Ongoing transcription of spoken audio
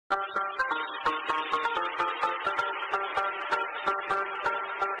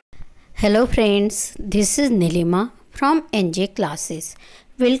Hello friends, this is Nilima from NJ Classes.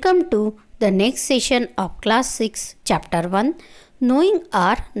 Welcome to the next session of Class 6, Chapter 1, Knowing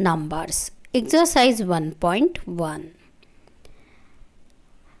Our Numbers, Exercise 1.1.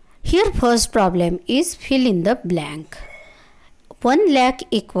 Here first problem is fill in the blank. 1 lakh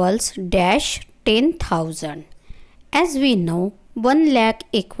equals dash 10,000. As we know, 1 lakh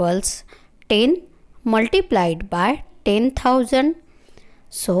equals 10 multiplied by 10,000.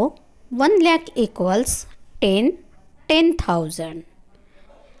 So, 1 lakh equals 10,000.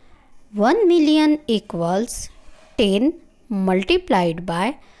 1 million equals 10 multiplied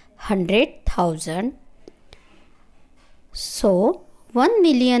by 100,000. So, 1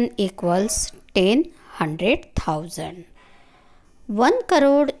 million equals 100,000. 1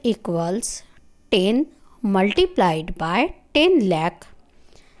 crore equals 10 multiplied by 10 lakh.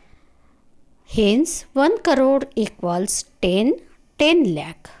 Hence, 1 crore equals 10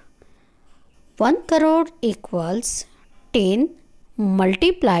 lakh. 1 crore equals 10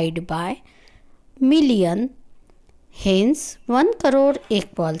 multiplied by million. Hence, 1 crore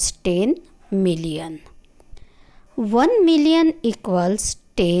equals 10 million. 1 million equals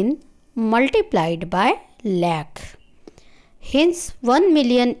 10 multiplied by lakh. Hence, 1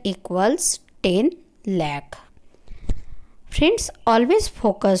 million equals 10 lakh. Friends, always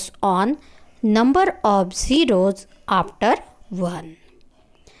focus on number of zeros after 1.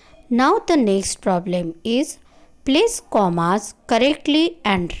 Now the next problem is place commas correctly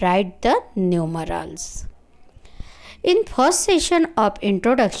and write the numerals. In first session of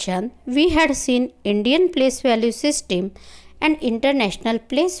introduction, we had seen Indian place value system and international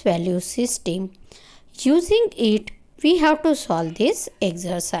place value system. Using it, we have to solve this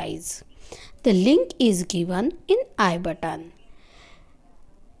exercise. The link is given in I button.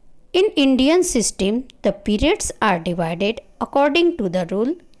 In Indian system, the periods are divided according to the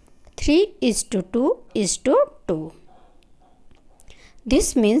rule 3:2:2.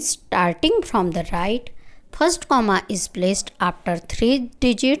 This means starting from the right, first comma is placed after 3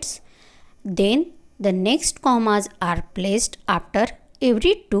 digits, then the next commas are placed after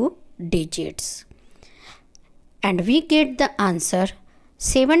every 2 digits. And we get the answer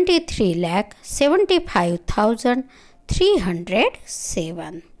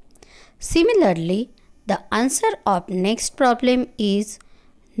 73,75,307. Similarly, the answer of next problem is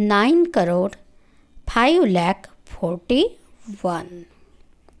 9 crore 5 lakh 41.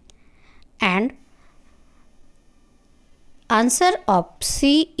 And answer of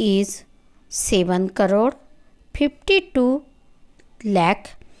C is 7 crore 52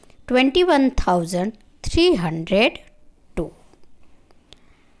 lakh 21,302.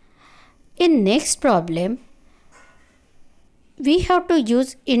 In next problem, we have to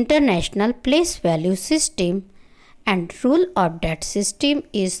use international place value system, and rule of that system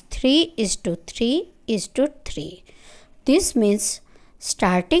is 3:3:3. This means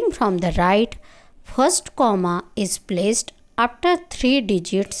starting from the right, first comma is placed after 3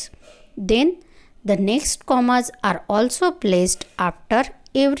 digits, then the next commas are also placed after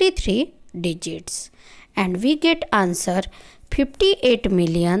every 3 digits, and we get answer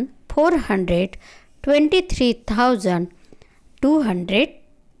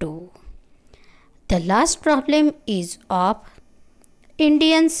 58,423,202. The last problem is of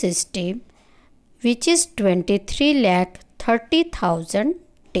Indian system, which is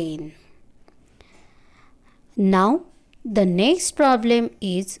 23,30,010. Now the next problem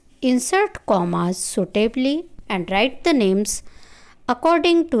is insert commas suitably and write the names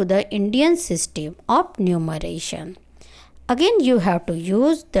according to the Indian system of numeration. Again, you have to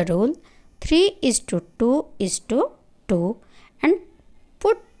use the rule 3:2:2 and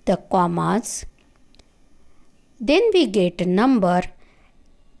put the commas. Then we get a number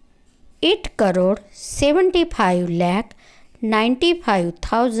 8 crore 75 lakh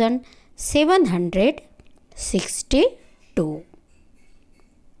 95,762.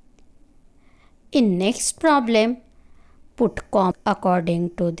 In next problem, put comma according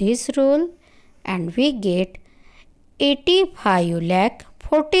to this rule and we get 85 lakh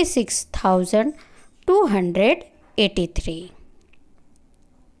 46,283.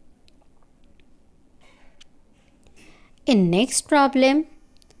 In next problem,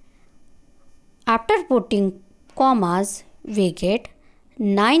 after putting commas, we get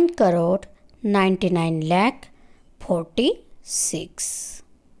 9 crore 99 lakh 46.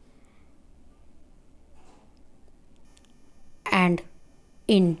 And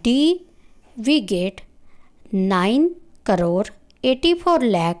in D, we get 9 crore 84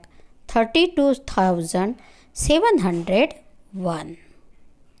 lakh 32,701.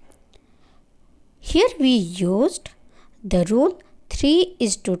 Here we used the rule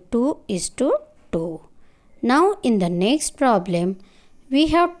 3:2:2. Now in the next problem, we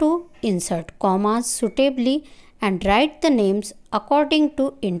have to insert commas suitably and write the names according to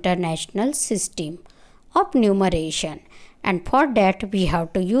international system of numeration. And for that we have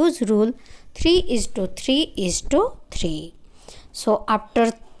to use rule 3:3:3. So after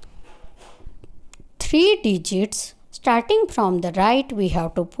 3 digits starting from the right, we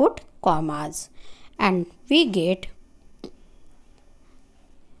have to put commas and we get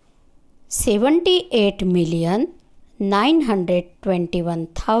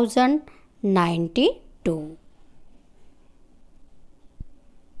 78,921,092.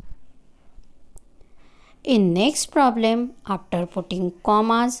 In next problem, after putting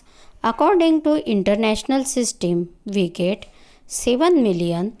commas according to international system, we get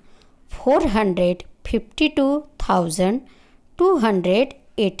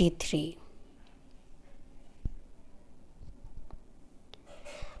 7,452,283.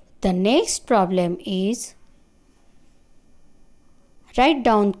 The next problem is write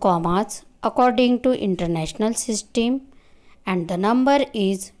down commas according to international system and the number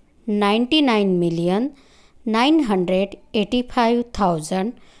is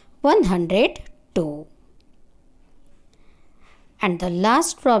 99,985,102. And the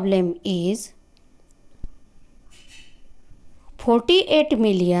last problem is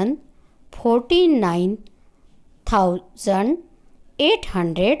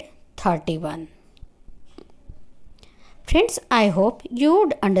 48,049,831. Friends, I hope you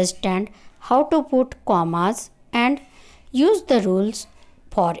would understand how to put commas and use the rules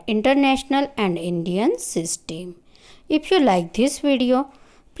for international and Indian system. If you like this video,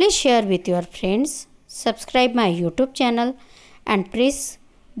 please share with your friends, subscribe my YouTube channel and press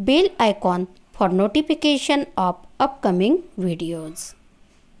bell icon for notification of upcoming videos.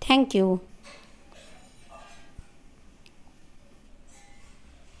 Thank you.